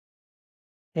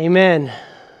Amen.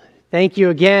 Thank you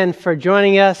again for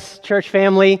joining us, church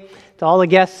family. To all the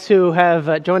guests who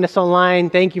have joined us online,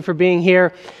 thank you for being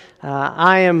here.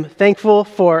 I am thankful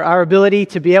for our ability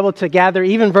to be able to gather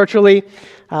even virtually,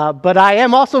 but I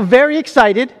am also very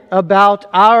excited about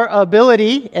our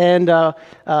ability and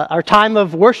our time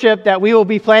of worship that we will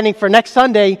be planning for next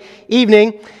Sunday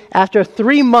evening. After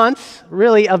 3 months,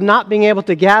 really, of not being able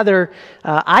to gather,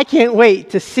 I can't wait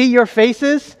to see your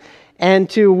faces and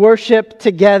to worship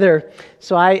together.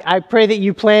 So I pray that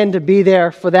you plan to be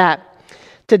there for that.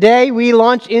 Today, we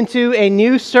launch into a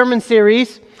new sermon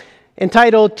series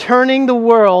entitled Turning the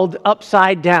World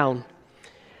Upside Down.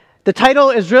 The title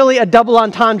is really a double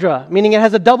entendre, meaning it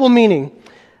has a double meaning.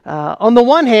 On the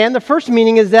one hand, the first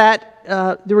meaning is that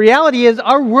the reality is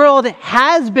our world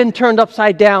has been turned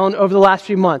upside down over the last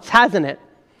few months, hasn't it?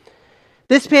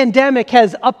 This pandemic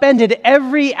has upended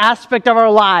every aspect of our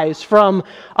lives, from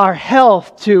our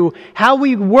health to how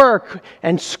we work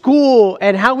and school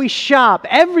and how we shop,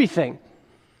 everything.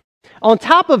 On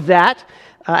top of that,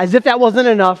 as if that wasn't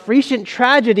enough, recent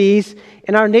tragedies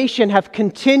in our nation have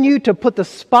continued to put the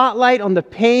spotlight on the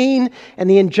pain and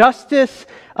the injustice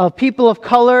of people of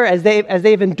color as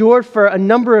they've endured for a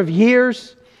number of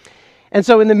years. And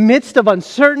so in the midst of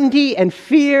uncertainty and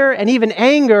fear and even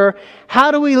anger,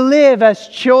 how do we live as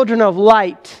children of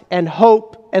light and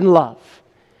hope and love?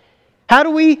 How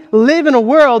do we live in a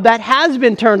world that has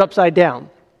been turned upside down?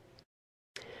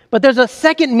 But there's a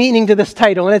second meaning to this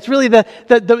title, and it's really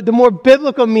the more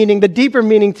biblical meaning, the deeper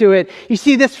meaning to it. You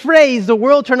see, this phrase, the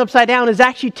world turned upside down, is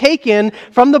actually taken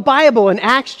from the Bible in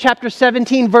Acts chapter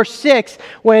 17, verse 6,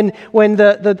 when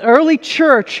the early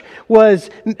church was,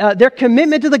 their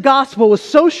commitment to the gospel was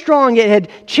so strong, it had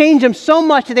changed them so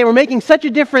much that they were making such a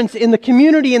difference in the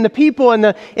community and the people in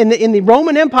the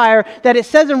Roman Empire, that it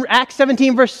says in Acts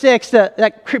 17, verse 6,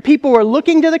 that people were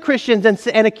looking to the Christians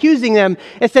and accusing them.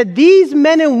 It said, "These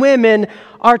men and women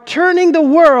are turning the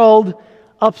world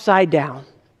upside down."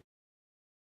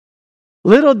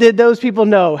 Little did those people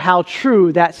know how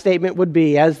true that statement would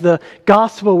be, as the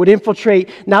gospel would infiltrate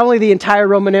not only the entire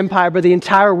Roman Empire, but the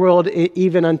entire world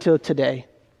even until today.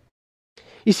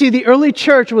 You see, the early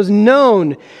church was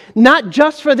known not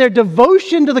just for their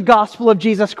devotion to the gospel of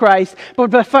Jesus Christ,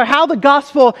 but for how the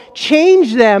gospel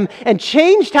changed them and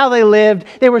changed how they lived.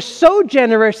 They were so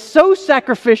generous, so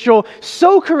sacrificial,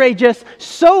 so courageous,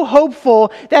 so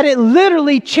hopeful that it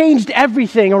literally changed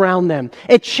everything around them.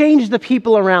 It changed the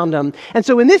people around them. And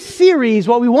so in this series,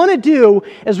 what we want to do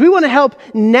is we want to help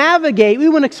navigate, we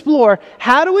want to explore,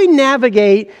 how do we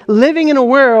navigate living in a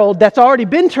world that's already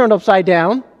been turned upside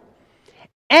down?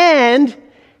 And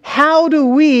how do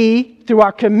we, through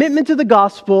our commitment to the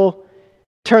gospel,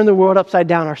 turn the world upside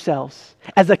down ourselves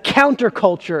as a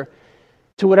counterculture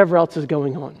to whatever else is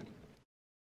going on?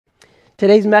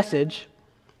 Today's message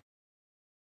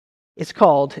is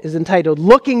entitled,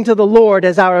 Looking to the Lord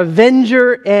as Our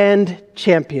Avenger and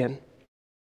Champion.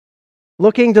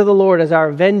 Looking to the Lord as our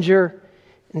Avenger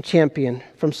and Champion,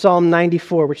 from Psalm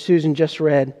 94, which Susan just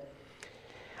read.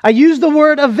 I use the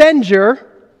word Avenger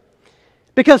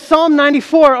because Psalm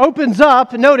 94 opens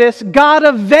up, notice, God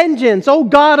of vengeance, oh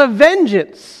God of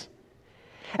vengeance.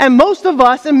 And most of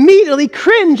us immediately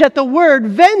cringe at the word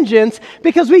vengeance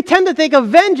because we tend to think of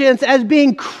vengeance as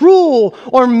being cruel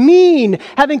or mean,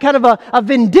 having kind of a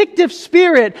vindictive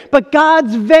spirit. But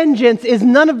God's vengeance is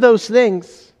none of those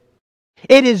things.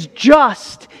 It is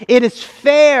just, it is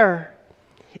fair,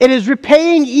 it is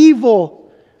repaying evil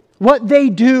what they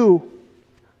do,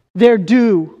 their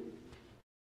due.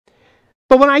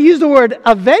 But when I use the word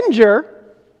avenger,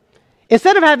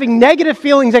 instead of having negative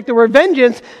feelings like the word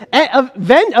vengeance,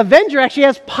 avenger actually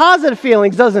has positive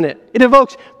feelings, doesn't it? It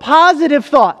evokes positive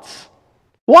thoughts.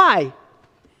 Why?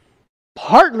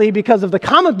 Partly because of the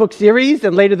comic book series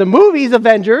and later the movies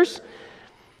Avengers.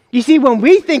 You see, when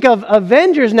we think of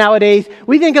Avengers nowadays,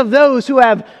 we think of those who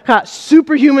have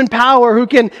superhuman power, who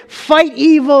can fight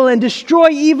evil and destroy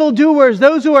evildoers,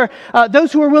 those who are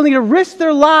willing to risk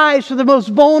their lives for the most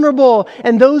vulnerable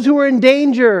and those who are in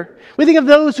danger. We think of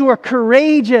those who are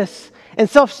courageous and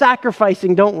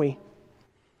self-sacrificing, don't we?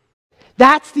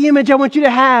 That's the image I want you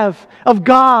to have of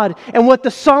God and what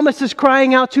the psalmist is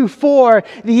crying out to for.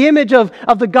 The image of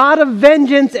the God of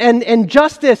vengeance and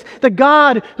justice, the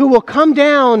God who will come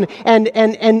down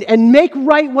and make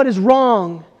right what is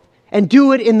wrong and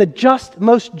do it in the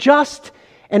most just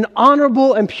and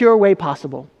honorable and pure way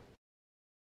possible.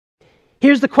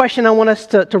 Here's the question I want us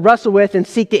to wrestle with and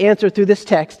seek to answer through this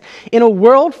text. In a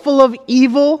world full of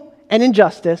evil and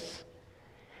injustice,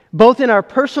 both in our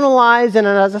personal lives and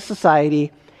as a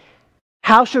society,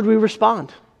 how should we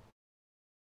respond?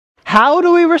 How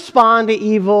do we respond to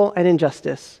evil and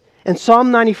injustice? And Psalm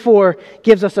 94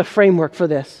 gives us a framework for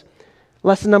this.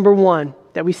 Lesson number 1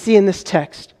 that we see in this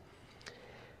text.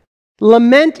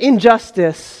 Lament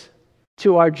injustice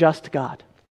to our just God.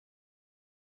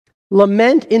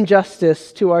 Lament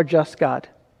injustice to our just God.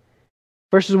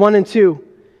 Verses 1 and 2.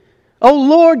 O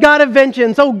Lord God of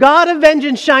vengeance, O God of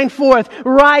vengeance, shine forth.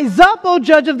 Rise up, O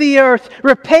judge of the earth.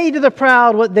 Repay to the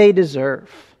proud what they deserve.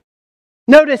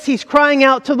 Notice he's crying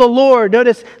out to the Lord.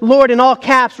 Notice Lord in all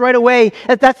caps right away.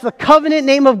 That's the covenant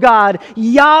name of God.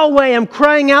 Yahweh, I'm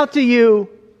crying out to you.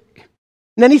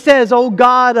 And then he says, O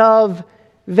God of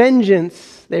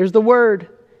vengeance. There's the word.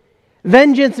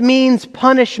 Vengeance means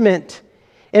punishment.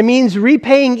 It means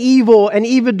repaying evil and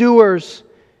evildoers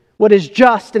what is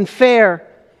just and fair.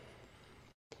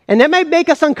 And that might make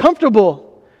us uncomfortable,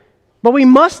 but we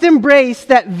must embrace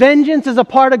that vengeance is a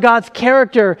part of God's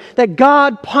character, that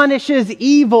God punishes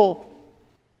evil.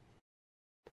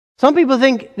 Some people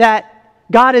think that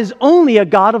God is only a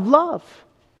God of love.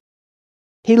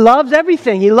 He loves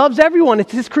everything. He loves everyone.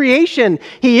 It's His creation.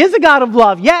 He is a God of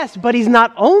love, yes, but He's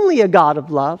not only a God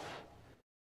of love.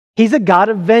 He's a God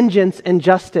of vengeance and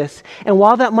justice. And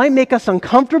while that might make us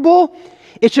uncomfortable,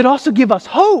 it should also give us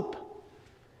hope.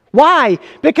 Why?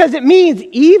 Because it means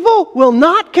evil will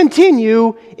not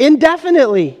continue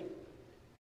indefinitely.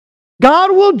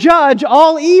 God will judge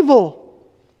all evil.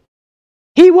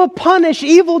 He will punish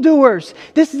evildoers.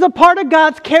 This is a part of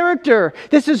God's character.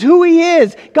 This is who He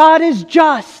is. God is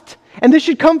just. And this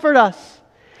should comfort us.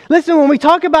 Listen, when we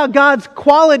talk about God's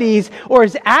qualities or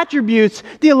His attributes,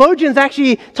 theologians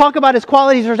actually talk about His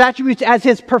qualities or His attributes as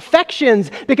His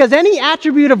perfections, because any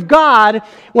attribute of God,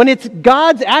 when it's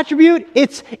God's attribute,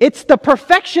 it's the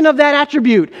perfection of that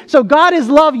attribute. So God is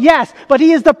love, yes, but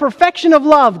He is the perfection of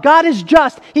love. God is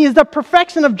just. He is the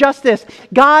perfection of justice.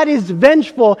 God is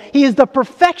vengeful. He is the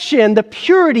perfection, the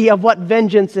purity of what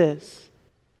vengeance is.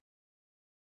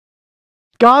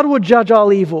 God will judge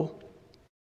all evil.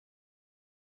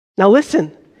 Now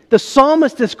listen, the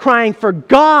psalmist is crying for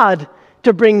God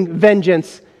to bring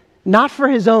vengeance, not for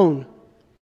his own.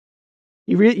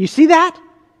 You see that?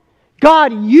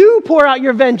 God, you pour out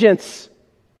your vengeance.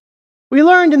 We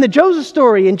learned in the Joseph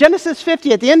story, in Genesis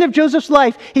 50, at the end of Joseph's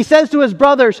life, he says to his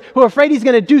brothers who are afraid he's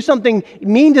going to do something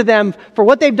mean to them for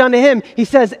what they've done to him, he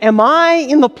says, am I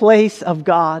in the place of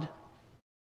God?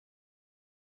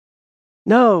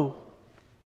 No.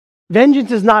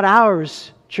 Vengeance is not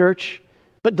ours, church,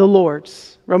 but the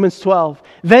Lord's. Romans 12.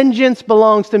 Vengeance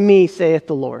belongs to me, saith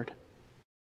the Lord.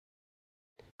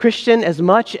 Christian, as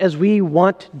much as we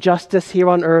want justice here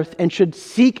on earth and should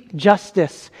seek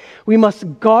justice, we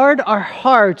must guard our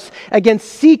hearts against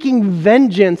seeking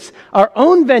vengeance, our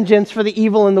own vengeance for the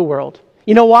evil in the world.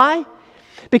 You know why?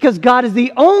 Because God is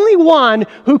the only one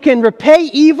who can repay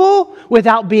evil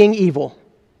without being evil.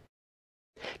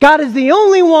 God is the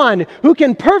only one who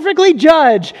can perfectly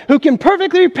judge, who can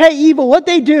perfectly repay evil, what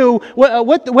they do,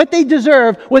 what they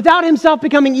deserve, without Himself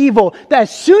becoming evil. That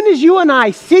as soon as you and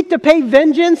I seek to pay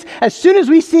vengeance, as soon as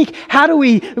we seek how do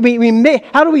we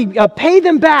pay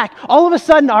them back, all of a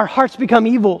sudden our hearts become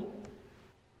evil.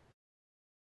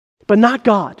 But not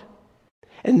God.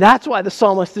 And that's why the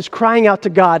psalmist is crying out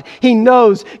to God. He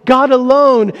knows God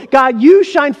alone. God, you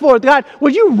shine forth. God,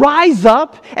 would you rise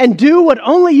up and do what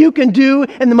only you can do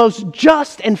in the most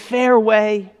just and fair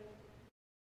way?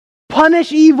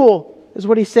 Punish evil, is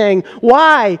what he's saying.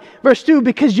 Why? Verse 2,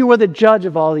 because you are the judge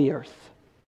of all the earth.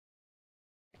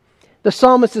 The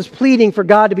psalmist is pleading for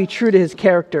God to be true to His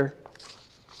character.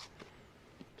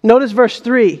 Notice verse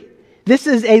 3. This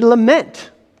is a lament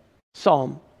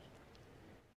psalm.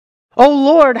 O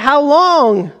Lord, how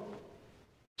long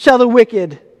shall the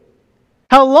wicked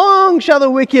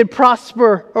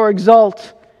prosper or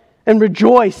exalt and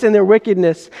rejoice in their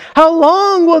wickedness? How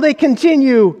long will they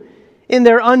continue in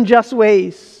their unjust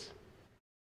ways?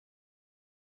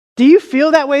 Do you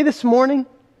feel that way this morning?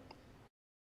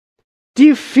 Do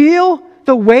you feel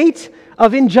the weight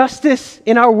of injustice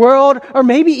in our world, or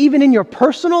maybe even in your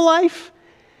personal life?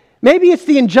 Maybe it's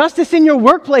the injustice in your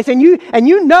workplace and you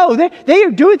know they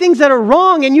are doing things that are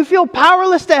wrong and you feel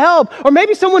powerless to help. Or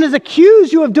maybe someone has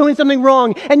accused you of doing something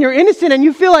wrong and you're innocent and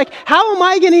you feel like, how am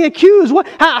I getting accused?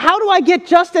 How do I get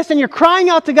justice? And you're crying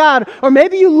out to God. Or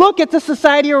maybe you look at the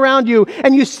society around you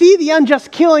and you see the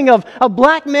unjust killing of a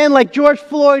black man like George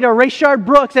Floyd or Rayshard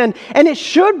Brooks, and it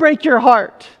should break your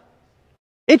heart.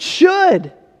 It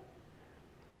should.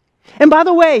 And by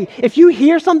the way, if you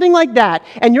hear something like that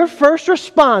and your first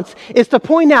response is to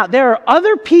point out there are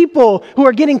other people who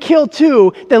are getting killed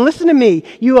too, then listen to me.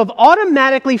 You have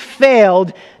automatically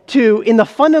failed in the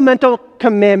fundamental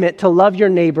commandment to love your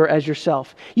neighbor as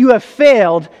yourself. You have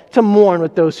failed to mourn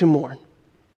with those who mourn.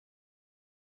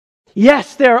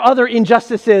 Yes, there are other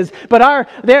injustices, but our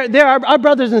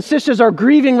brothers and sisters are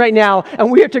grieving right now,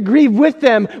 and we are to grieve with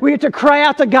them. We are to cry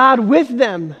out to God with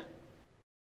them.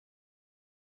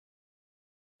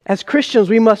 As Christians,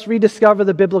 we must rediscover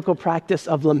the biblical practice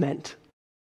of lament.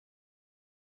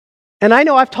 And I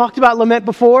know I've talked about lament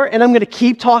before, and I'm going to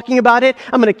keep talking about it.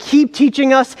 I'm going to keep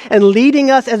teaching us and leading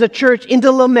us as a church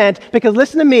into lament, because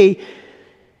listen to me,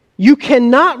 you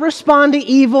cannot respond to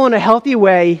evil in a healthy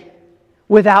way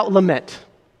without lament.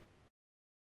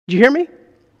 Do you hear me?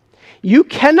 You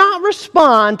cannot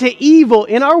respond to evil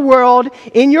in our world,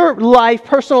 in your life,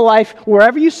 personal life,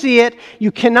 wherever you see it,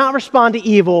 you cannot respond to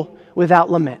evil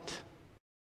without lament.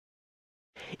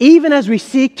 Even as we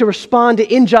seek to respond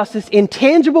to injustice in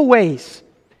tangible ways,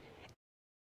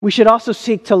 we should also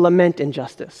seek to lament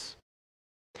injustice.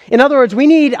 In other words, we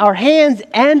need our hands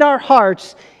and our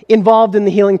hearts involved in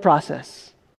the healing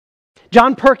process.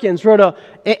 John Perkins wrote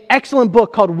an excellent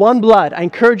book called One Blood. I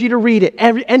encourage you to read it,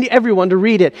 everyone to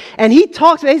read it. And he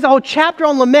has a whole chapter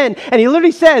on lament, and he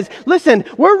literally says, listen,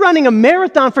 we're running a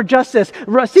marathon for justice.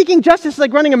 Seeking justice is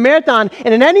like running a marathon,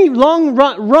 and in any long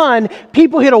run,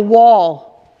 people hit a wall.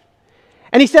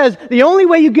 And he says, the only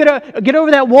way you get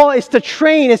over that wall is to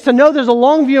train, is to know there's a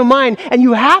long view of mind, and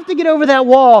you have to get over that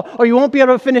wall, or you won't be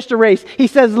able to finish the race. He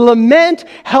says, lament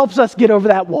helps us get over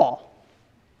that wall.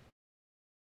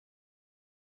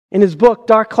 In his book,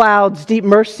 Dark Clouds, Deep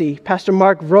Mercy, Pastor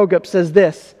Mark Vroegop says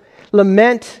this: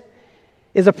 lament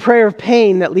is a prayer of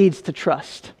pain that leads to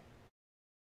trust.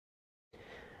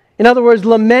 In other words,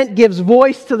 lament gives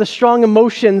voice to the strong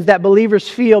emotions that believers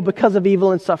feel because of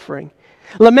evil and suffering.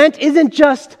 Lament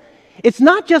it's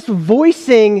not just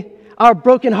voicing our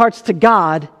broken hearts to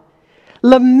God.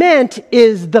 Lament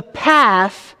is the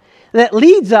path that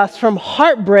leads us from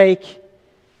heartbreak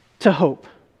to hope.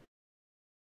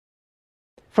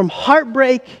 From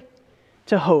heartbreak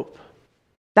to hope.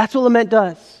 That's what lament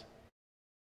does.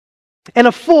 And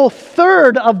a full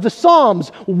third of the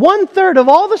Psalms, 1/3 of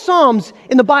all the Psalms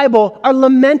in the Bible are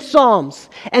lament Psalms.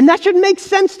 And that should make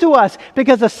sense to us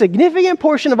because a significant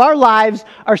portion of our lives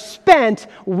are spent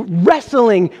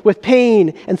wrestling with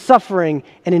pain and suffering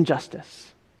and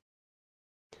injustice.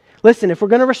 Listen, if we're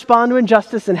going to respond to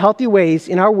injustice in healthy ways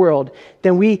in our world,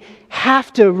 then we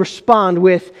have to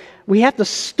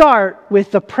start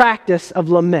with the practice of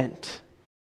lament.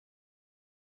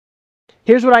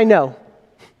 Here's what I know.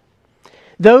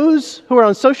 Those who are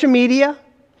on social media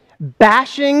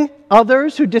bashing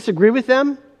others who disagree with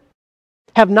them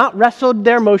have not wrestled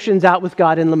their emotions out with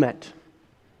God in lament.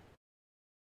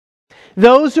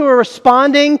 Those who are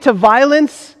responding to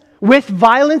violence with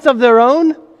violence of their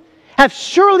own have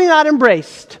surely not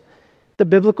embraced the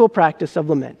biblical practice of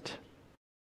lament.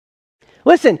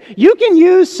 Listen, you can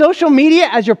use social media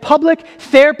as your public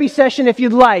therapy session if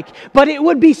you'd like, but it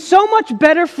would be so much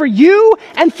better for you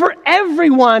and for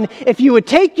everyone if you would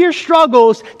take your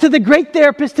struggles to the great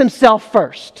therapist himself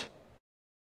first.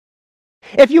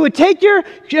 If you would take your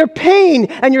pain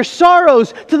and your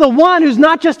sorrows to the one who's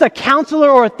not just a counselor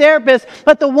or a therapist,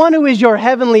 but the one who is your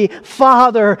heavenly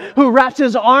Father, who wraps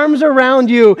his arms around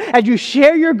you as you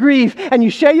share your grief and you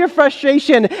share your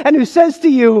frustration, and who says to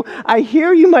you, I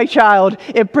hear you, my child.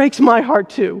 It breaks my heart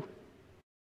too.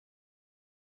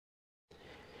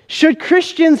 Should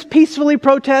Christians peacefully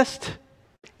protest?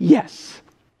 Yes.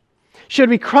 Should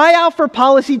we cry out for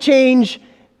policy change?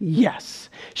 Yes.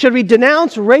 Should we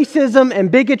denounce racism and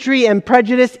bigotry and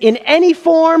prejudice in any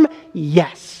form?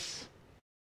 Yes.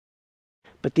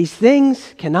 But these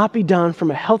things cannot be done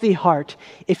from a healthy heart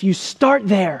if you start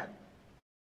there.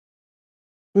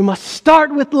 We must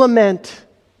start with lament.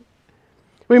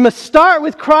 We must start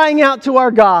with crying out to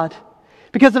our God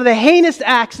because of the heinous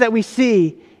acts that we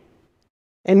see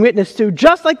and witness to,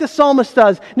 just like the psalmist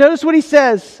does. Notice what he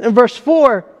says in verse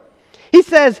 4. He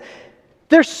says,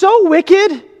 they're so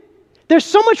wicked. There's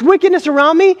so much wickedness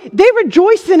around me, they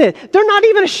rejoice in it. They're not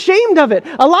even ashamed of it.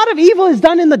 A lot of evil is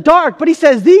done in the dark, but he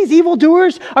says these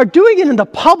evildoers are doing it in the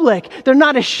public. They're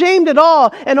not ashamed at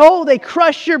all. And oh, they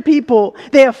crush your people.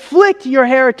 They afflict your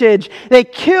heritage. They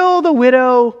kill the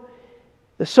widow,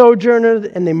 the sojourner,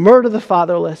 and they murder the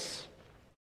fatherless.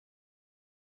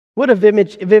 What a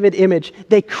vivid image.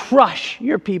 They crush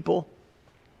your people.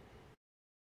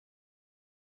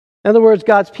 In other words,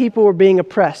 God's people were being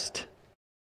oppressed.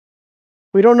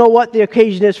 We don't know what the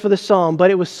occasion is for the psalm,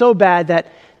 but it was so bad that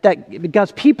that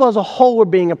God's people as a whole were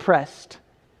being oppressed.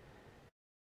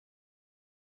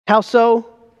 How so?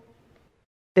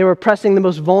 They were oppressing the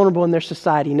most vulnerable in their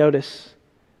society. Notice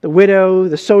the widow,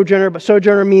 the sojourner, but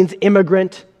sojourner means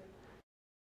immigrant,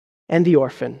 and the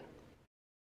orphan.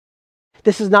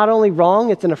 This is not only wrong,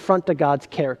 it's an affront to God's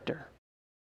character.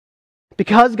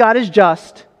 Because God is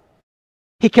just,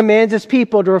 He commands His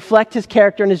people to reflect His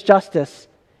character and His justice.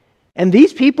 And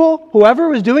these people, whoever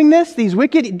was doing this, these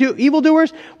wicked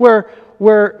evildoers,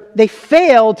 they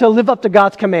failed to live up to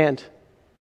God's command.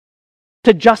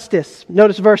 To justice.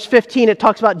 Notice verse 15, it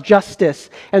talks about justice.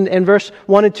 And verse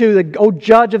 1 and 2, the O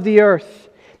judge of the earth.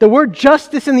 The word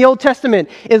justice in the Old Testament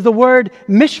is the word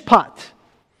mishpat.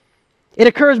 It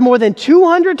occurs more than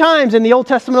 200 times in the Old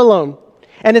Testament alone.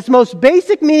 And its most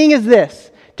basic meaning is this: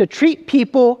 to treat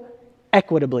people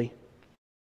equitably.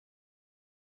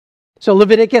 So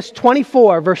Leviticus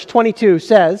 24, verse 22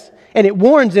 says, and it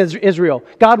warns Israel.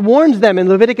 God warns them in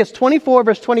Leviticus 24,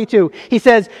 verse 22. He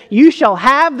says, you shall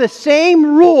have the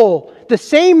same rule, the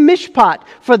same mishpat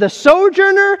for the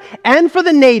sojourner and for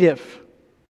the native.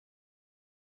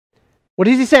 What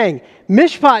is he saying?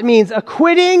 Mishpat means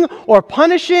acquitting or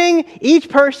punishing each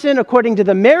person according to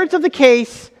the merits of the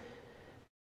case,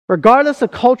 regardless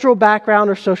of cultural background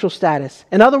or social status.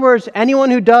 In other words, anyone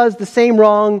who does the same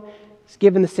wrong is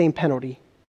given the same penalty.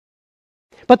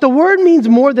 But the word means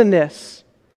more than this.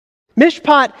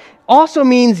 Mishpat also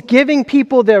means giving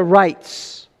people their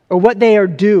rights or what they are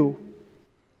due.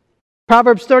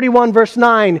 Proverbs 31, verse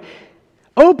 9,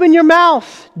 open your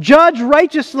mouth, judge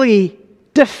righteously,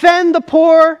 defend the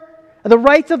poor, the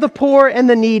rights of the poor and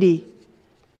the needy.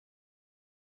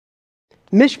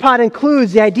 Mishpat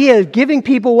includes the idea of giving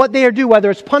people what they are due, whether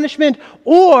it's punishment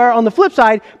or, on the flip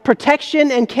side,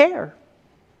 protection and care.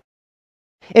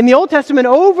 In the Old Testament,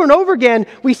 over and over again,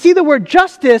 we see the word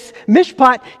justice,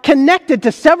 mishpat, connected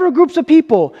to several groups of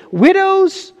people: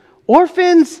 widows,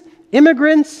 orphans,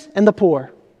 immigrants, and the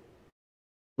poor.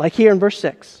 Like here in verse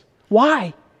 6.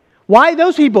 Why? Why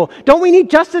those people? Don't we need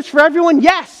justice for everyone?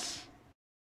 Yes.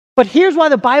 But here's why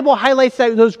the Bible highlights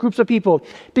those groups of people.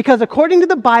 Because according to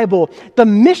the Bible, the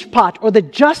mishpat, or the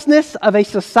justness of a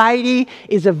society,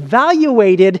 is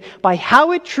evaluated by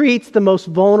how it treats the most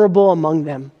vulnerable among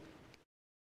them.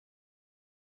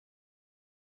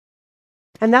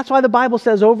 And that's why the Bible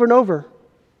says over and over,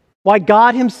 why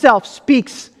God Himself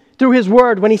speaks through His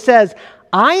Word when He says,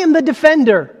 I am the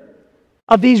defender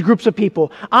of these groups of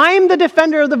people. I am the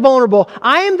defender of the vulnerable.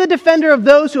 I am the defender of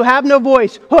those who have no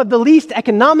voice, who have the least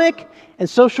economic and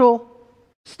social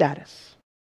status.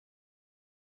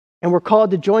 And we're called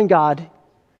to join God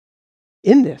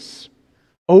in this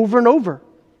over and over.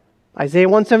 Isaiah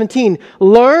 1:17,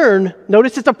 learn,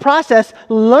 notice it's a process,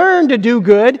 learn to do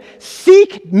good,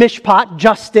 seek mishpat,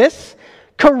 justice,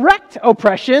 correct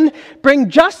oppression, bring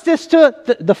justice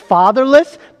to the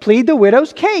fatherless, plead the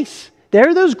widow's case. There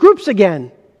are those groups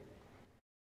again.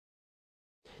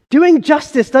 Doing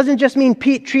justice doesn't just mean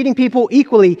treating people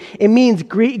equally. It means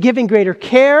giving greater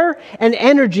care and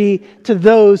energy to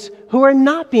those who are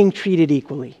not being treated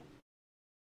equally.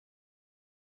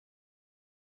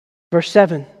 Verse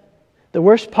 7. The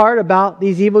worst part about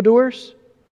these evildoers,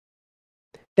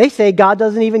 they say God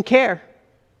doesn't even care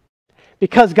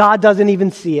because God doesn't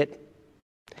even see it.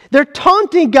 They're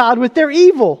taunting God with their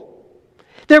evil.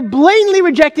 They're blatantly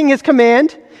rejecting His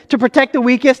command to protect the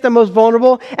weakest and most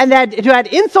vulnerable, and that to add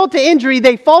insult to injury,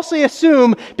 they falsely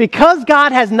assume because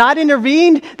God has not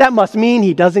intervened, that must mean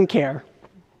He doesn't care.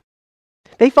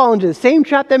 They fall into the same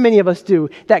trap that many of us do,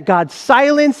 that God's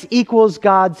silence equals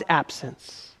God's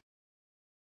absence.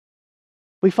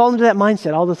 We fall into that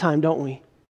mindset all the time, don't we?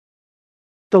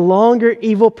 The longer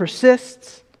evil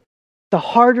persists, the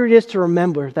harder it is to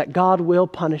remember that God will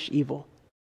punish evil.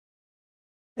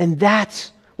 And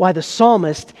that's why the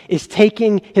psalmist is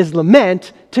taking his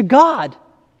lament to God.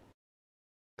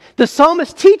 The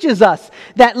psalmist teaches us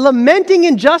that lamenting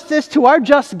injustice to our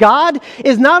just God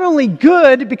is not only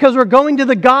good because we're going to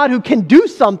the God who can do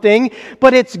something,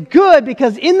 but it's good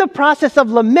because in the process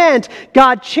of lament,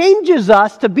 God changes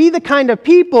us to be the kind of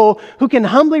people who can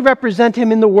humbly represent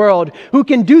Him in the world, who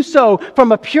can do so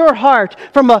from a pure heart,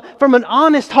 from an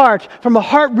honest heart, from a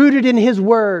heart rooted in His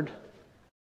Word.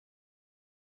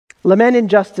 Lament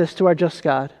injustice to our just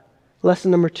God.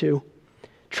 Lesson number 2.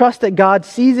 Trust that God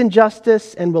sees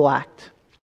injustice and will act.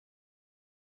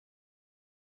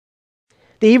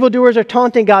 The evildoers are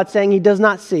taunting God, saying He does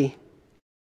not see.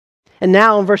 And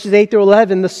now in verses 8 through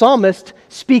 11, the psalmist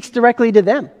speaks directly to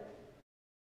them.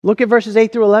 Look at verses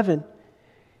 8 through 11.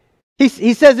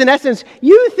 He says, in essence,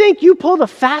 you think you pulled a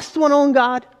fast one on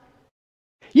God?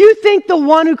 You think the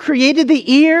one who created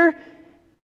the ear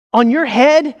on your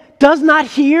head does not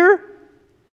hear?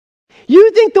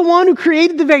 You think the one who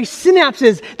created the very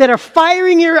synapses that are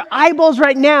firing your eyeballs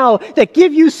right now that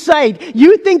give you sight,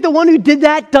 you think the one who did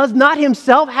that does not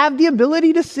himself have the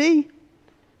ability to see?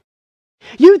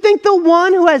 You think the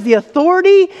one who has the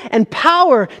authority and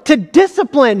power to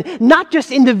discipline not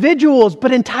just individuals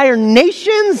but entire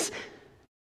nations,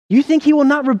 you think he will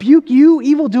not rebuke you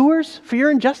evildoers for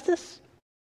your injustice?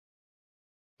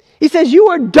 He says, you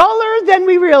are duller than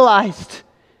we realized.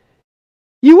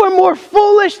 You are more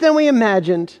foolish than we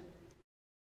imagined.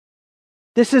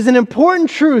 This is an important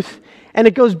truth, and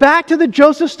it goes back to the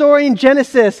Joseph story in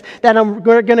Genesis that I'm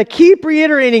going to keep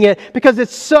reiterating it because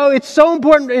it's so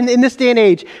important in this day and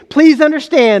age. Please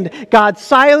understand, God's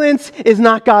silence is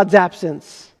not God's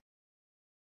absence.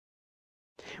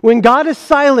 When God is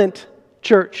silent,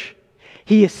 church,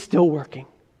 He is still working.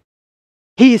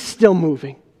 He is still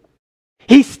moving.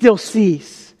 He still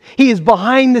sees. He is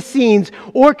behind the scenes,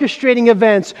 orchestrating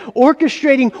events,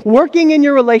 working in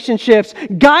your relationships,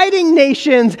 guiding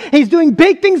nations. He's doing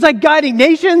big things like guiding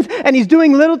nations, and He's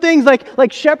doing little things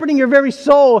like shepherding your very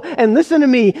soul. And listen to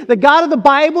me, the God of the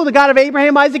Bible, the God of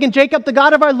Abraham, Isaac, and Jacob, the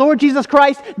God of our Lord Jesus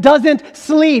Christ doesn't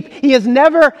sleep. He is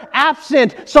never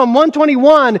absent. Psalm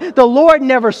 121, the Lord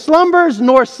never slumbers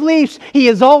nor sleeps. He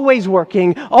is always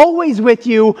working, always with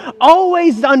you,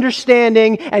 always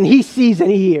understanding, and He sees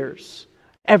and He hears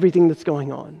everything that's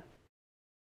going on.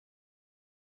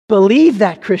 Believe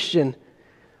that, Christian.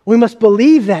 We must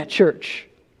believe that, church.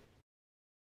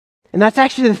 And that's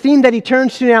actually the theme that he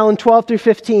turns to now in 12 through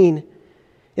 15.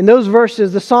 In those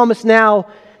verses, the psalmist now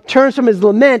turns from his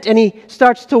lament and he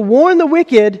starts to warn the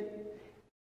wicked.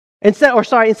 Instead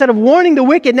of warning the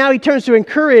wicked, now he turns to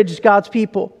encourage God's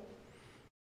people.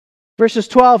 Verses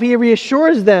 12, he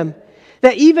reassures them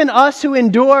that even us who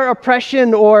endure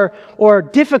oppression or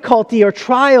difficulty or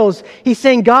trials, he's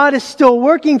saying God is still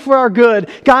working for our good.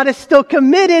 God is still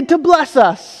committed to bless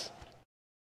us.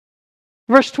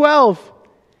 Verse 12,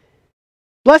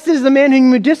 blessed is the man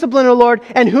whom you discipline, O Lord,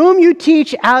 and whom you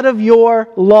teach out of your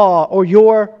law or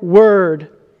your word.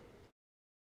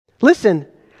 Listen,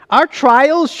 our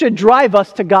trials should drive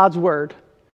us to God's word.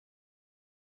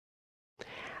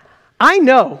 I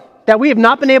know that we have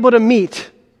not been able to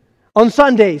meet on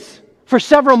Sundays for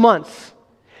several months.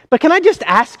 But can I just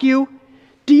ask you,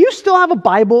 do you still have a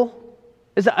Bible?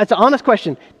 It's an honest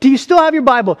question. Do you still have your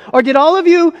Bible? Or did all of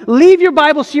you leave your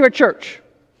Bibles here at church?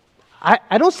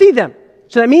 I don't see them.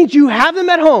 So that means you have them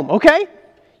at home, okay?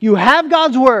 You have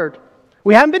God's Word.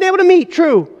 We haven't been able to meet,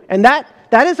 true, and that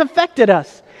has affected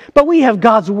us. But we have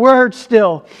God's Word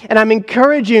still. And I'm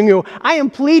encouraging you, I am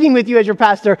pleading with you as your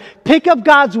pastor, pick up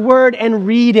God's Word and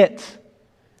read it.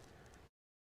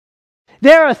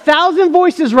 There are 1,000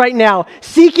 voices right now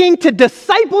seeking to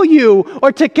disciple you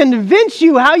or to convince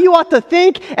you how you ought to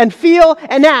think and feel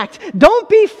and act. Don't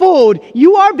be fooled.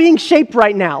 You are being shaped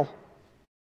right now.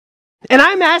 And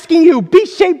I'm asking you, be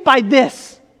shaped by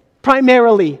this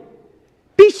primarily.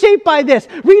 Be shaped by this.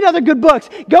 Read other good books.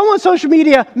 Go on social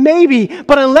media, maybe.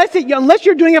 But unless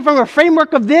you're doing it from a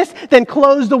framework of this, then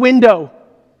close the window.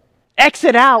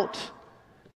 Exit out.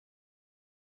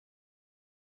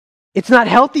 It's not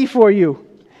healthy for you.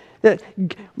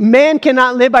 Man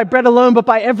cannot live by bread alone, but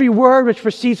by every word which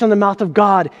proceeds from the mouth of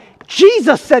God.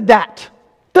 Jesus said that.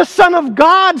 The Son of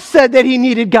God said that He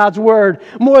needed God's word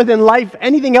more than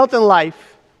anything else in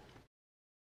life.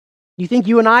 You think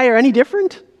you and I are any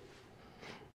different?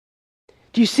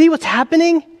 Do you see what's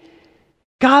happening?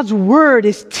 God's word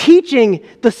is teaching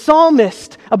the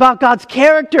psalmist about God's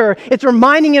character. It's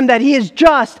reminding him that He is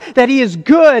just, that He is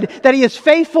good, that He is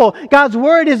faithful. God's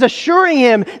word is assuring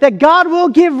him that God will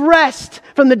give rest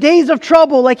from the days of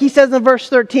trouble, like he says in verse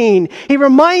 13. He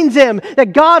reminds him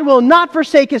that God will not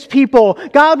forsake His people.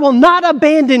 God will not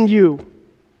abandon you.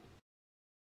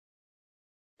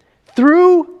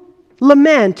 Through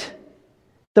lament,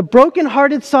 the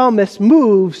brokenhearted psalmist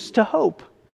moves to hope.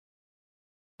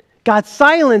 God's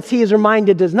silence, he is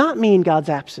reminded, does not mean God's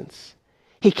absence.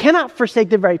 He cannot forsake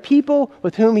the very people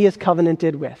with whom He is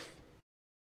covenanted with.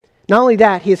 Not only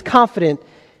that, he is confident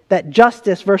that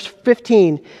justice, verse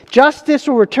 15, justice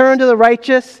will return to the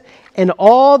righteous and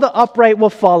all the upright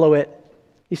will follow it.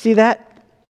 You see that?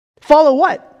 Follow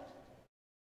what?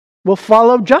 Will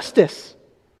follow justice.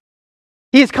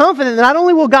 He is confident that not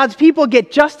only will God's people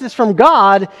get justice from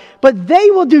God, but they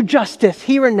will do justice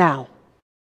here and now.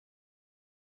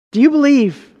 Do you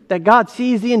believe that God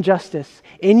sees the injustice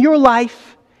in your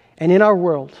life and in our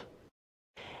world?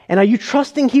 And are you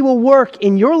trusting He will work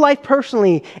in your life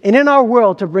personally and in our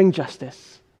world to bring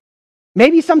justice?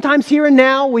 Maybe sometimes here and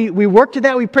now we work to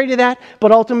that, we pray to that,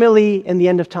 but ultimately in the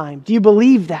end of time. Do you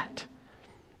believe that?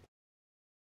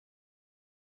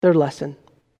 Third lesson.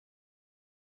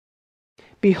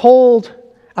 Behold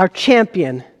our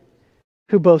champion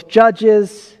who both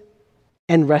judges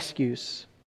and rescues.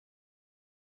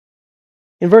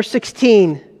 In verse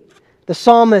 16, the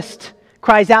psalmist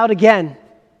cries out again.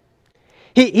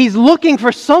 He's looking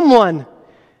for someone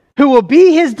who will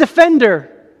be his defender.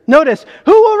 Notice,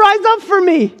 who will rise up for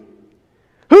me?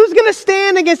 Who's going to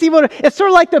stand against evil? It's sort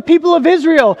of like the people of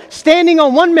Israel standing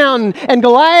on one mountain and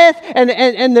Goliath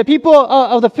and the people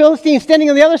of the Philistines standing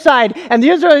on the other side. And the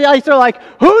Israelites are like,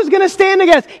 who's going to stand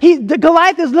against? The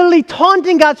Goliath is literally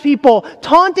taunting God's people,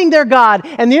 taunting their God.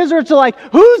 And the Israelites are like,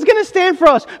 who's going to stand for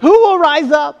us? Who will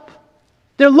rise up?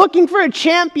 They're looking for a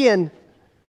champion.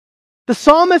 The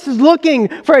psalmist is looking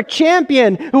for a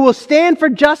champion who will stand for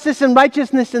justice and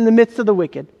righteousness in the midst of the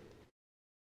wicked.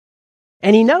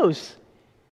 And he knows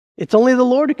it's only the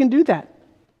Lord who can do that.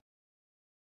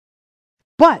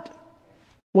 But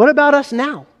what about us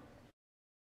now?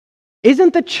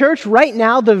 Isn't the church right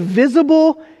now the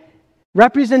visible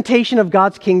representation of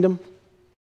God's kingdom?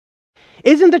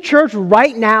 Isn't the church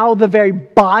right now the very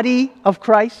body of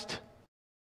Christ?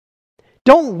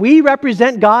 Don't we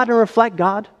represent God and reflect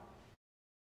God?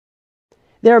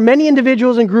 There are many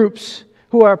individuals and groups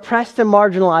who are oppressed and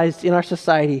marginalized in our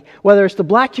society, whether it's the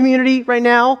black community right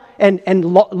now and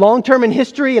long-term in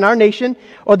history in our nation,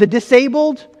 or the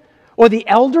disabled, or the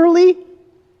elderly,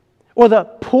 or the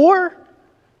poor,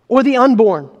 or the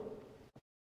unborn.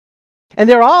 And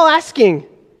they're all asking,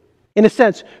 in a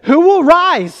sense, who will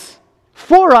rise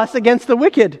for us against the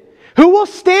wicked? Who will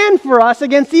stand for us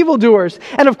against evildoers?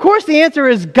 And of course the answer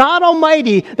is God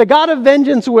Almighty, the God of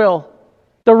vengeance will,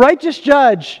 the righteous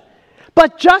judge.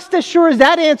 But just as sure as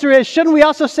that answer is, shouldn't we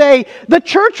also say, the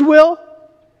church will?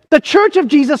 The church of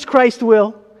Jesus Christ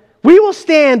will. We will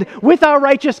stand with our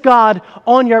righteous God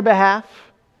on your behalf.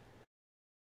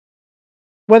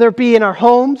 Whether it be in our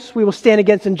homes, we will stand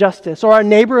against injustice, or our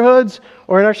neighborhoods,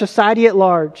 or in our society at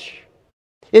large.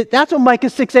 That's what Micah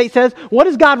 6:8 says. What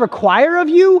does God require of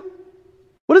you?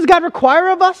 What does God require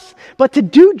of us? But to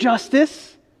do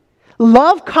justice,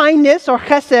 love kindness, or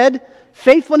chesed,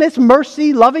 faithfulness,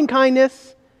 mercy, loving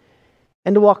kindness,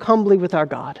 and to walk humbly with our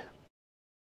God.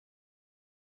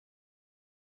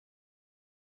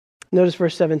 Notice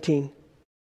verse 17.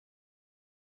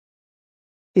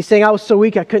 He's saying, I was so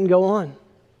weak I couldn't go on.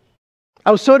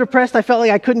 I was so depressed I felt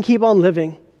like I couldn't keep on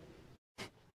living.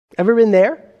 Ever been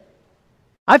there?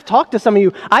 I've talked to some of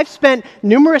you. I've spent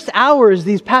numerous hours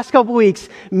these past couple weeks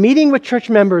meeting with church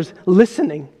members,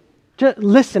 listening,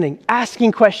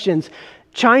 asking questions,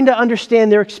 trying to understand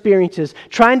their experiences,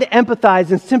 trying to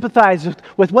empathize and sympathize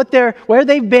with where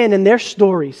they've been and their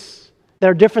stories that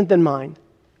are different than mine.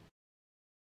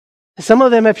 Some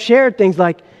of them have shared things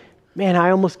like, man, I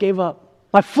almost gave up.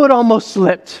 My foot almost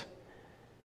slipped.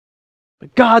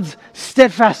 But God's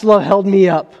steadfast love held me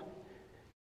up.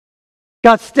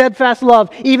 God's steadfast love,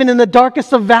 even in the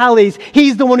darkest of valleys,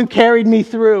 He's the one who carried me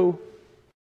through.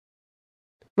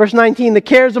 Verse 19, the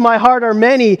cares of my heart are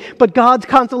many, but God's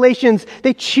consolations,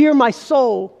 they cheer my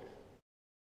soul.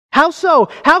 How so?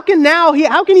 How can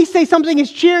he say something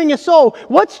is cheering his soul?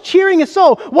 What's cheering his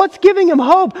soul? What's giving him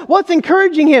hope? What's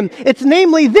encouraging him? It's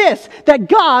namely this, that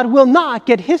God will not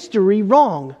get history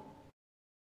wrong.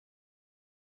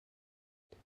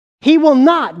 He will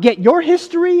not get your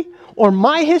history or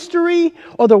my history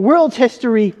or the world's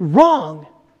history wrong.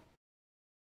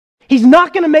 He's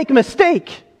not going to make a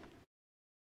mistake.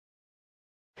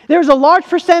 There's a large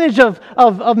percentage of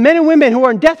men and women who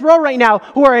are in death row right now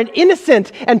who are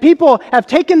innocent, and people have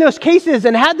taken those cases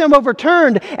and had them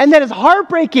overturned, and that is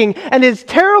heartbreaking and is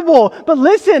terrible. But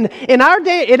listen, in our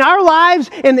day, in our lives,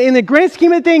 in the grand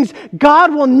scheme of things,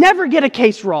 God will never get a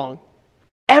case wrong.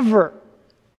 Ever.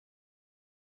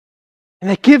 And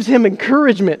that gives him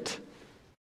encouragement.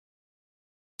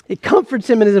 It comforts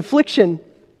him in his affliction.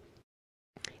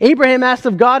 Abraham asked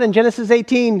of God in Genesis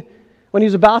 18, when he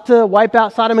was about to wipe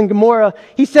out Sodom and Gomorrah,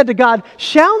 he said to God,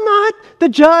 shall not the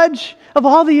judge of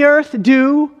all the earth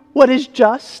do what is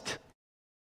just?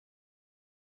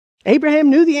 Abraham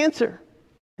knew the answer,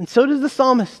 and so does the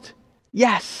psalmist.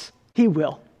 Yes, he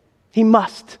will. He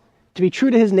must, to be true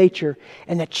to his nature,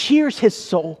 and that cheers his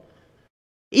soul.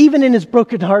 Even in his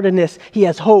brokenheartedness, he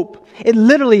has hope. It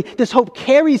literally, this hope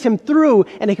carries him through,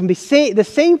 and it can be the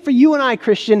same for you and I,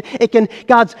 Christian. It can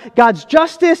God's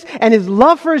justice and his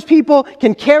love for his people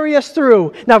can carry us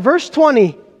through. Now, verse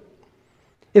 20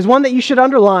 is one that you should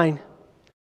underline.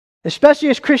 Especially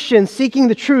as Christians seeking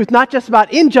the truth, not just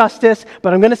about injustice,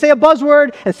 but I'm going to say a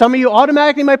buzzword, and some of you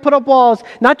automatically might put up walls,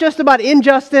 not just about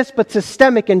injustice, but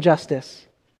systemic injustice.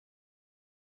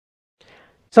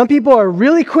 Some people are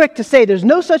really quick to say there's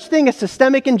no such thing as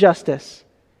systemic injustice,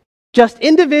 just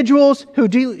individuals who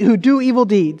do evil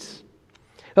deeds.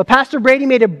 But Pastor Brady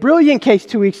made a brilliant case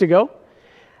 2 weeks ago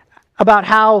about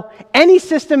how any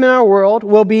system in our world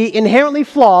will be inherently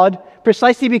flawed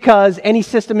precisely because any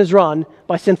system is run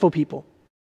by sinful people.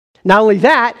 Not only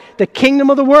that, the kingdom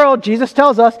of the world, Jesus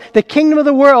tells us, the kingdom of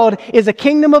the world is a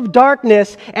kingdom of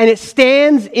darkness, and it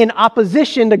stands in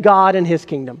opposition to God and his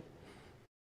kingdom.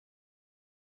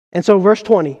 And so verse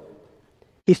 20,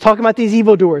 he's talking about these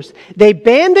evildoers. They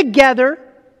band together.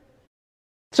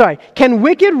 Can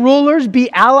wicked rulers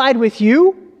be allied with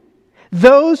you?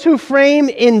 Those who frame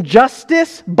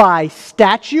injustice by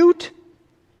statute?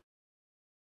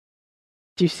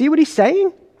 Do you see what he's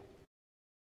saying?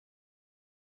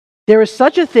 There is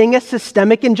such a thing as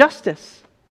systemic injustice.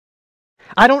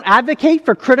 I don't advocate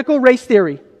for critical race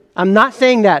theory. I'm not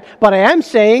saying that. But I am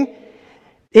saying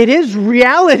it is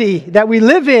reality that we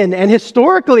live in, and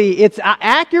historically it's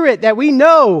accurate that we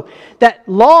know that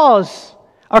laws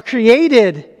are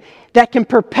created that can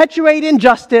perpetuate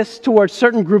injustice towards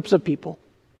certain groups of people.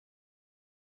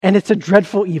 And it's a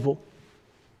dreadful evil.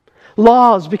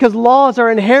 Because laws are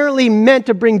inherently meant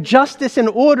to bring justice and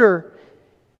order.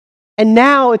 And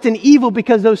now it's an evil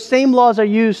because those same laws are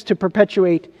used to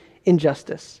perpetuate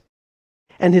injustice.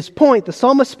 And his point, the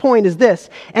psalmist's point, is this: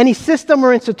 any system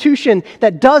or institution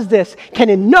that does this can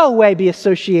in no way be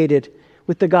associated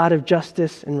with the God of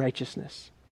justice and righteousness.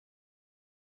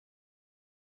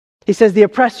 He says the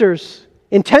oppressors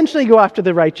intentionally go after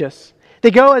the righteous.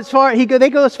 They go as far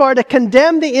to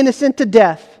condemn the innocent to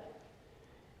death.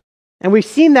 And we've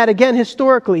seen that again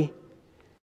historically.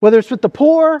 Whether it's with the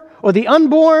poor or the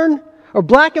unborn or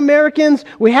black Americans,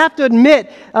 we have to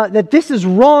admit that this is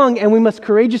wrong, and we must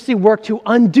courageously work to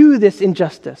undo this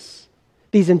injustice,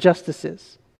 these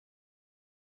injustices.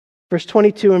 Verse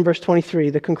 22 and verse 23,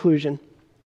 the conclusion.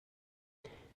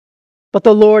 But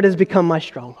the Lord has become my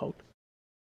stronghold,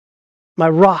 my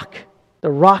rock, the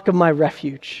rock of my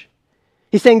refuge.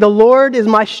 He's saying the Lord is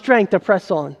my strength to press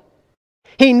on.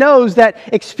 He knows that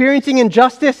experiencing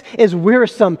injustice is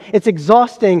wearisome, it's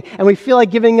exhausting, and we feel like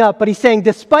giving up. But he's saying,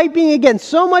 despite being against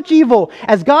so much evil,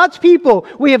 as God's people,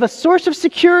 we have a source of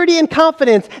security and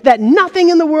confidence that nothing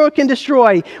in the world can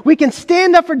destroy. We can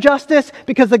stand up for justice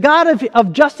because the God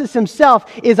of justice himself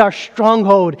is our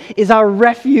stronghold, is our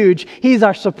refuge. He's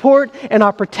our support and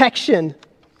our protection.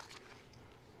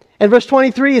 And verse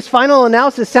 23, his final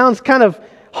analysis sounds kind of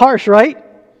harsh, right?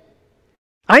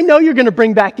 I know you're going to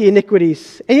bring back the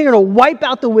iniquities, and you're going to wipe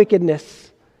out the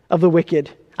wickedness of the wicked.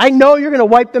 I know you're going to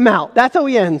wipe them out. That's how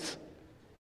he ends.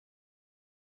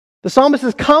 The psalmist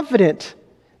is confident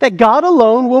that God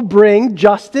alone will bring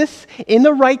justice in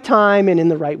the right time and in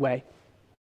the right way.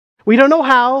 We don't know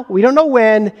how, we don't know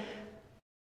when,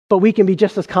 but we can be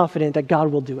just as confident that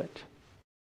God will do it.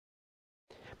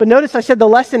 But notice I said the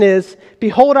lesson is,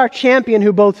 behold our champion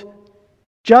who both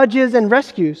judges and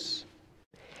rescues.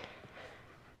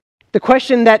 The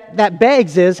question that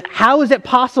begs is, how is it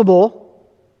possible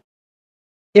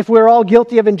if we're all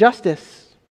guilty of injustice?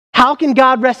 How can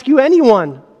God rescue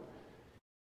anyone?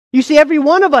 You see, every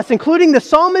one of us, including the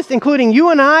psalmist, including you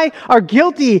and I, are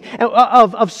guilty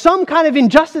of some kind of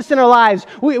injustice in our lives.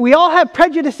 We all have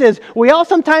prejudices. We all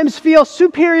sometimes feel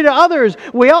superior to others.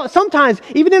 We all sometimes,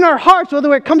 even in our hearts,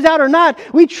 whether it comes out or not,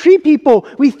 we treat people,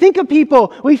 we think of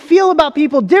people, we feel about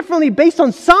people differently based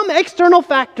on some external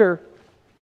factor.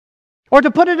 Or to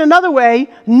put it another way,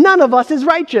 none of us is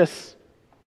righteous.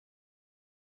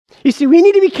 You see, we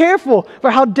need to be careful for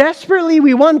how desperately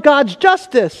we want God's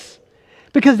justice,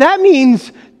 because that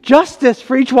means justice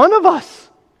for each one of us.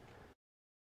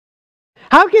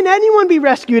 How can anyone be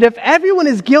rescued if everyone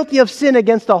is guilty of sin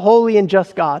against a holy and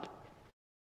just God?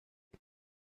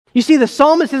 You see, the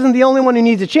psalmist isn't the only one who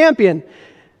needs a champion.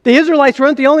 The Israelites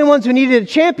weren't the only ones who needed a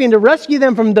champion to rescue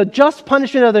them from the just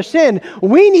punishment of their sin.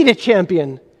 We need a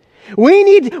champion. We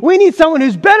need someone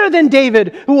who's better than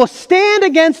David, who will stand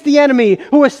against the enemy,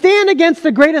 who will stand against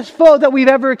the greatest foe that we've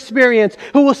ever experienced,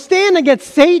 who will stand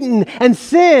against Satan and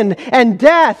sin and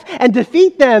death and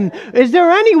defeat them. Is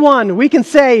there anyone, we can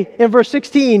say in verse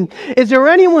 16, is there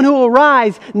anyone who will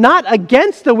rise not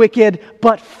against the wicked,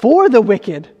 but for the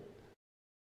wicked?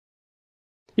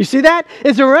 You see that?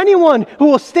 Is there anyone who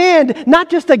will stand not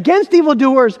just against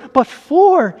evildoers, but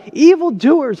for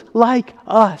evildoers like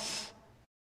us?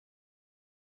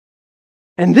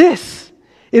 And this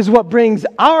is what brings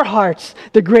our hearts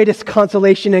the greatest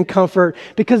consolation and comfort,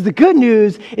 because the good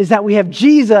news is that we have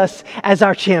Jesus as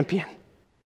our champion.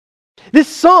 This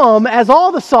psalm, as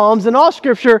all the psalms in all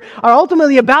Scripture, are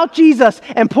ultimately about Jesus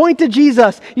and point to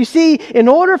Jesus. You see, in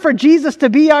order for Jesus to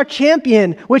be our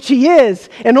champion, which he is,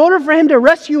 in order for him to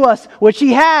rescue us, which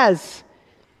he has,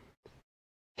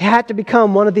 he had to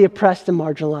become one of the oppressed and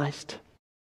marginalized.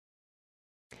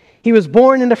 He was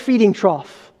born in a feeding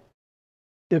trough,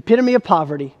 the epitome of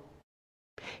poverty.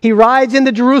 He rides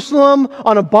into Jerusalem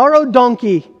on a borrowed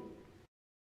donkey.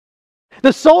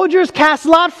 The soldiers cast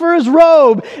lot for his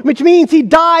robe, which means he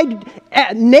died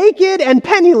naked and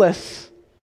penniless.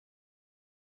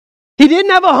 He didn't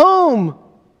have a home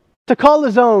to call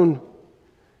his own.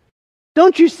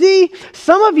 Don't you see?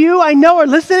 Some of you, I know, are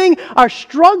listening, are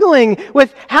struggling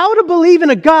with how to believe in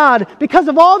a God because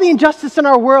of all the injustice in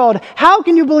our world. How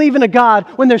can you believe in a God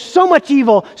when there's so much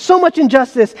evil, so much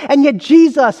injustice, and yet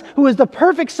Jesus, who is the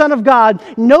perfect Son of God,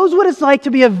 knows what it's like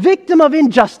to be a victim of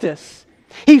injustice.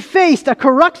 He faced a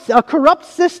corrupt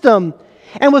system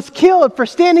and was killed for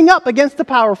standing up against the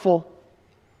powerful.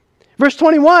 Verse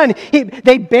 21,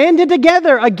 they banded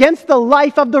together against the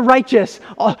life of the righteous.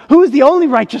 Who is the only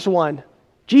righteous one?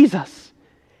 Jesus.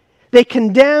 They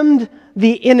condemned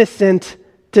the innocent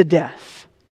to death.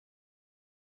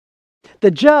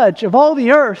 The judge of all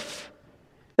the earth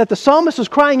that the psalmist was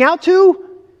crying out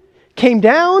to came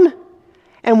down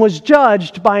and was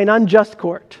judged by an unjust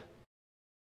court.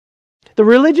 The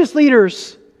religious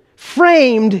leaders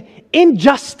framed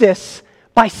injustice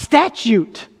by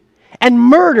statute and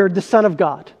murdered the Son of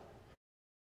God.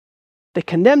 They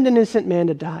condemned an innocent man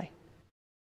to die.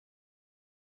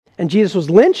 And Jesus was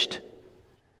lynched.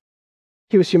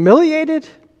 He was humiliated.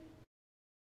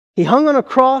 He hung on a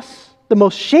cross, the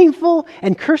most shameful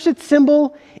and cursed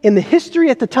symbol in the history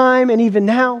at the time and even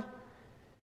now.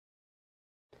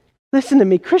 Listen to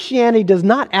me, Christianity does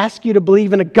not ask you to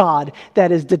believe in a God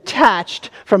that is detached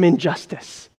from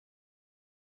injustice.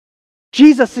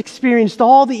 Jesus experienced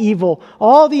all the evil,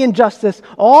 all the injustice,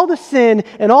 all the sin,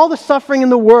 and all the suffering in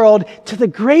the world to the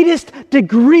greatest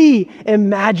degree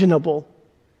imaginable.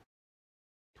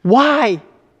 Why?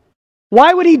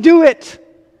 Why would he do it?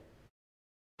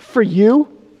 For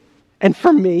you and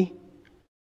for me.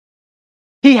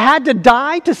 He had to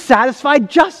die to satisfy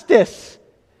justice.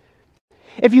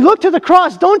 If you look to the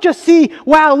cross, don't just see,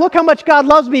 wow, look how much God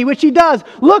loves me, which he does.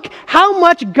 Look how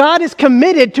much God is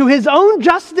committed to his own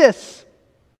justice.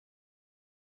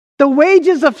 The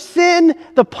wages of sin,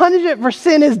 the punishment for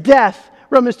sin is death,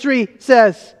 Romans 3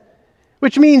 says.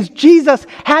 Which means Jesus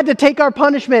had to take our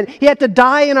punishment. He had to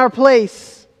die in our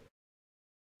place.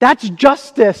 That's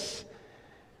justice.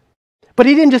 But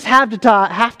he didn't just have to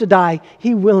die.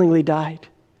 He willingly died.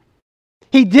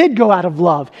 He did go out of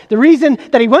love. The reason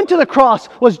that he went to the cross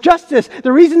was justice.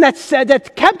 The reason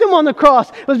that kept him on the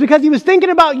cross was because he was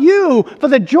thinking about you. For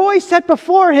the joy set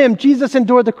before him, Jesus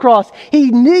endured the cross.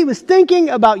 He was thinking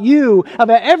about you,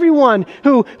 about everyone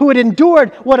who had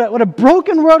endured what a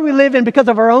broken world we live in because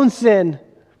of our own sin.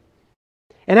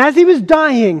 And as he was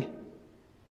dying,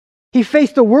 he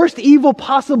faced the worst evil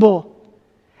possible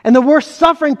and the worst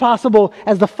suffering possible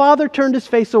as the Father turned his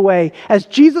face away, as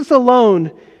Jesus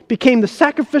alone became the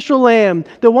sacrificial lamb,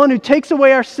 the one who takes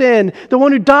away our sin, the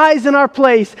one who dies in our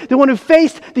place, the one who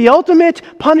faced the ultimate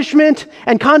punishment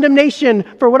and condemnation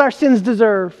for what our sins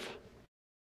deserve.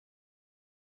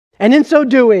 And in so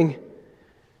doing,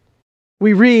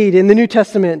 we read in the New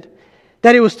Testament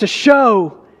that it was to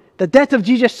show the death of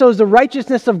Jesus shows the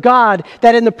righteousness of God,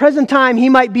 that in the present time he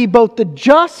might be both the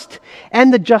just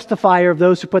and the justifier of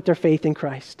those who put their faith in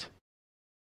Christ.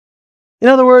 In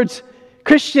other words,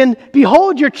 Christian,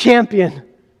 behold your champion.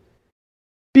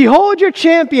 Behold your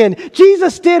champion.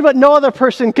 Jesus did what no other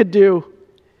person could do.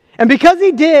 And because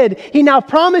he did, he now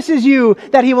promises you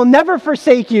that he will never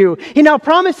forsake you. He now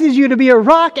promises you to be a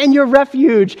rock and your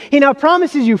refuge. He now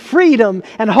promises you freedom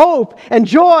and hope and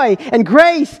joy and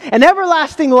grace and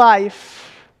everlasting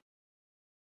life.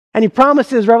 And he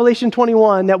promises, Revelation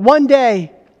 21, that one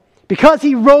day, because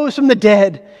he rose from the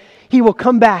dead, he will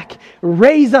come back,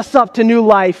 raise us up to new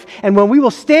life. And when we will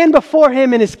stand before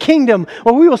him in his kingdom,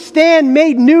 when we will stand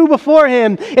made new before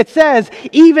him, it says,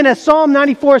 even as Psalm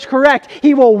 94 is correct,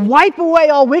 he will wipe away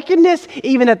all wickedness.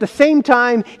 Even at the same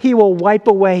time, he will wipe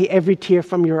away every tear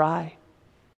from your eye.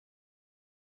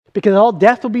 Because all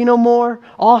death will be no more,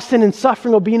 all sin and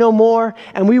suffering will be no more,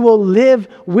 and we will live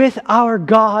with our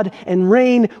God and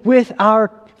reign with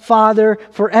our Father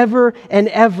forever and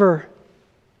ever.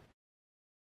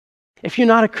 If you're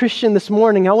not a Christian this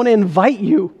morning, I want to invite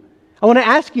you. I want to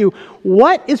ask you,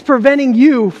 what is preventing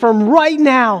you from right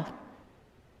now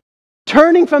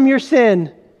turning from your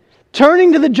sin,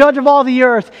 turning to the judge of all the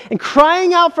earth, and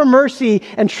crying out for mercy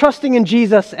and trusting in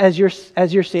Jesus as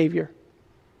your Savior.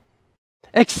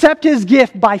 Accept his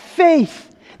gift by faith.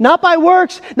 Not by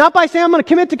works, not by saying, I'm going to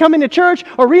commit to coming to church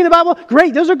or reading the Bible.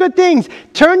 Great, those are good things.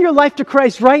 Turn your life to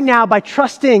Christ right now by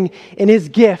trusting in his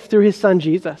gift through his Son,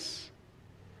 Jesus.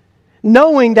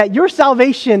 Knowing that your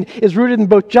salvation is rooted in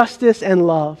both justice and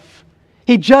love.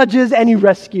 He judges and he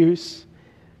rescues.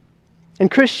 And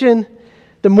Christian,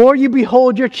 the more you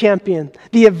behold your champion,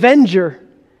 the Avenger,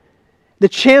 the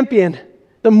champion,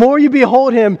 the more you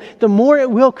behold him, the more it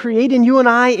will create in you and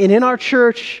I and in our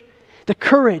church the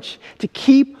courage to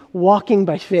keep walking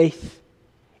by faith,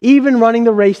 even running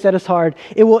the race that is hard.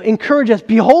 It will encourage us.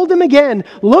 Behold him again.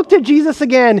 Look to Jesus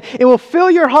again. It will fill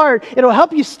your heart. It will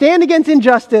help you stand against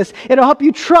injustice. It will help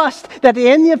you trust that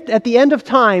at the end of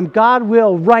time, God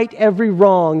will right every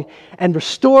wrong and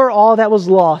restore all that was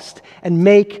lost and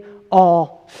make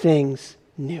all things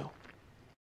new.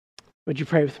 Would you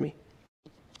pray with me?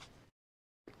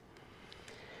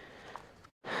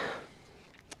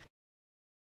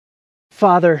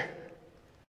 Father,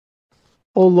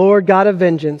 O Lord God of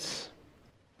vengeance,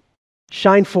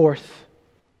 shine forth.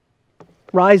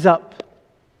 Rise up.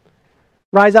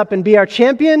 Rise up and be our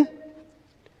champion.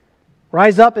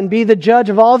 Rise up and be the judge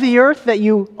of all the earth that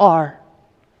you are.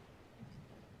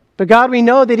 But God, we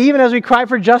know that even as we cry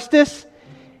for justice,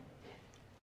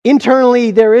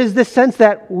 internally there is this sense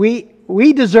that we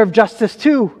deserve justice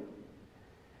too.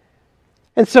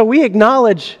 And so we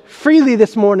acknowledge freely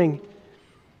this morning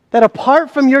that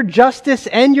apart from your justice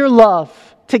and your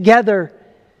love together,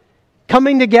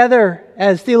 coming together,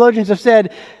 as theologians have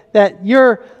said, that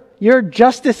your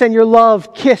justice and your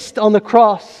love kissed on the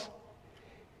cross,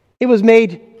 it was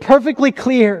made perfectly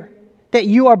clear that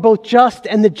you are both just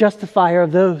and the justifier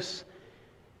of those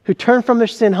who turn from their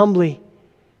sin humbly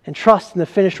and trust in the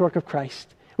finished work of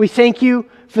Christ. We thank you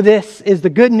for this is the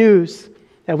good news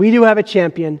that we do have a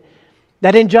champion,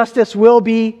 that injustice will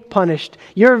be punished.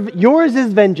 Yours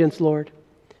is vengeance, Lord.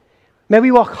 May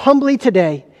we walk humbly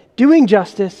today, doing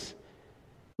justice,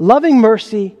 loving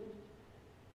mercy,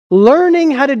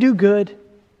 learning how to do good.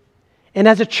 And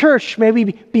as a church, may we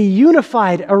be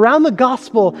unified around the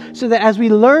gospel so that as we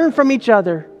learn from each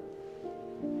other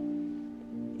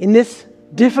in this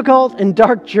difficult and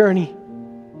dark journey,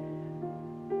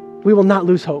 we will not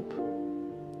lose hope.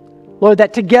 Lord,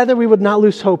 that together we would not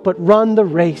lose hope, but run the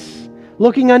race,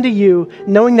 looking unto you,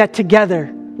 knowing that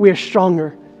together we are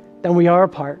stronger than we are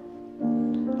apart.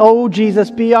 Oh,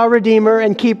 Jesus, be our Redeemer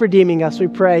and keep redeeming us, we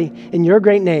pray. In your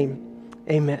great name,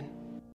 amen.